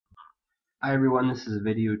Hi everyone, this is a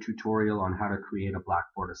video tutorial on how to create a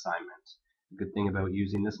Blackboard assignment. The good thing about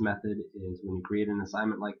using this method is when you create an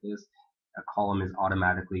assignment like this, a column is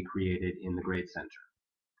automatically created in the Grade Center.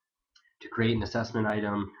 To create an assessment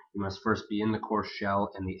item, you must first be in the course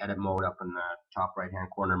shell and the edit mode up in the top right hand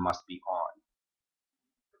corner must be on.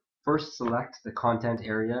 First, select the content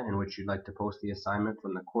area in which you'd like to post the assignment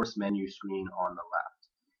from the course menu screen on the left.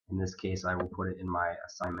 In this case, I will put it in my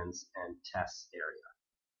assignments and tests area.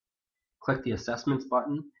 Click the Assessments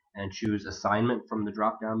button and choose Assignment from the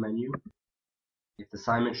drop-down menu. If the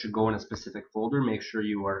assignment should go in a specific folder, make sure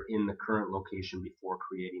you are in the current location before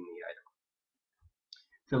creating the item.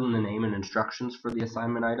 Fill in the name and instructions for the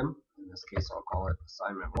assignment item. In this case, I'll call it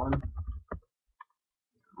Assignment 1.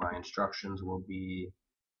 My instructions will be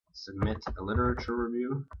submit a literature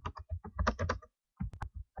review.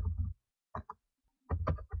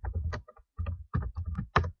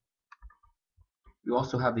 You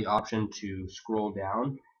also have the option to scroll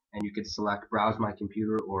down and you could select Browse My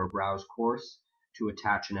Computer or Browse Course to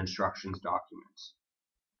attach an instructions document.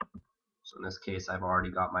 So in this case, I've already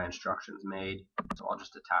got my instructions made, so I'll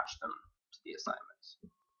just attach them to the assignments.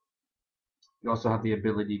 You also have the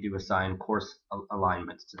ability to assign course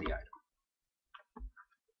alignments to the item.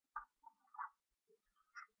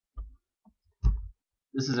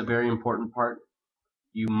 This is a very important part.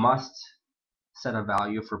 You must set a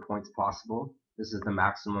value for points possible. This is the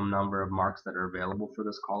maximum number of marks that are available for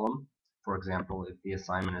this column. For example, if the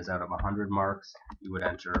assignment is out of 100 marks, you would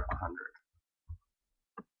enter 100.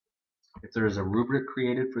 If there is a rubric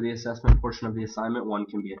created for the assessment portion of the assignment, one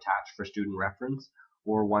can be attached for student reference,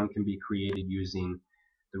 or one can be created using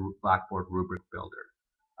the Blackboard rubric builder.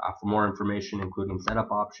 For more information, including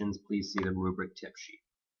setup options, please see the rubric tip sheet.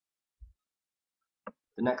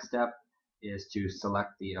 The next step is to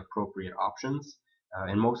select the appropriate options.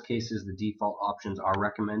 In most cases, the default options are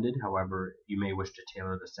recommended. However, you may wish to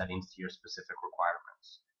tailor the settings to your specific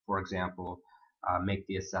requirements. For example, make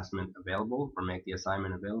the assessment available or make the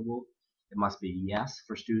assignment available. It must be yes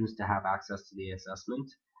for students to have access to the assessment.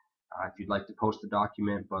 If you'd like to post the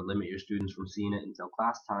document but limit your students from seeing it until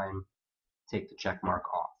class time, take the check mark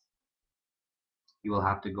off. You will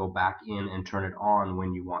have to go back in and turn it on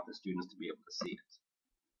when you want the students to be able to see it.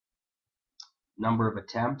 Number of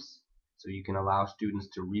attempts, so you can allow students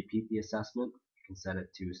to repeat the assessment. You can set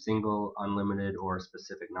it to single, unlimited, or a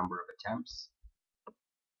specific number of attempts.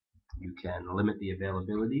 You can limit the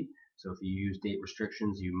availability, so if you use date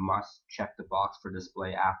restrictions, you must check the box for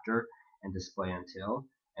display after and display until,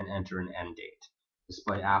 and enter an end date.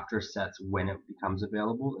 Display after sets when it becomes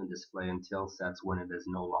available, and display until sets when it is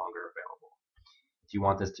no longer available. If you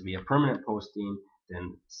want this to be a permanent posting,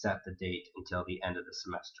 then set the date until the end of the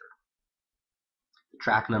semester. The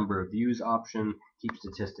track number of views option keeps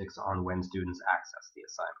statistics on when students access the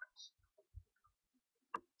assignments.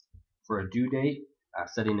 For a due date,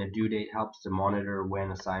 setting a due date helps to monitor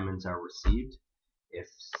when assignments are received. If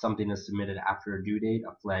something is submitted after a due date,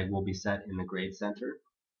 a flag will be set in the Grade Center.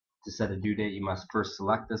 To set a due date, you must first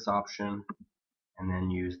select this option and then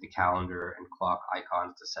use the calendar and clock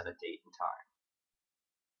icons to set a date and time.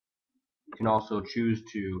 You can also choose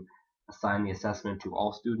to assign the assessment to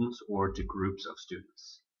all students or to groups of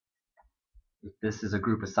students. If this is a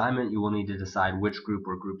group assignment, you will need to decide which group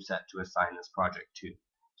or group set to assign this project to.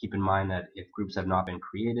 Keep in mind that if groups have not been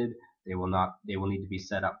created, they will need to be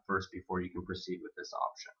set up first before you can proceed with this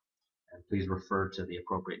option. And please refer to the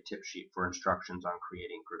appropriate tip sheet for instructions on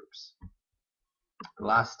creating groups. The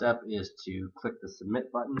last step is to click the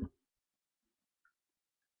Submit button.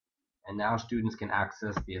 And now students can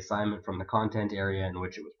access the assignment from the content area in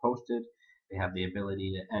which it was posted. They have the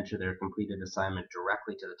ability to enter their completed assignment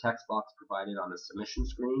directly to the text box provided on the submission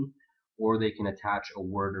screen, or they can attach a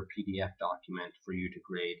Word or PDF document for you to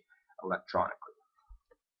grade electronically.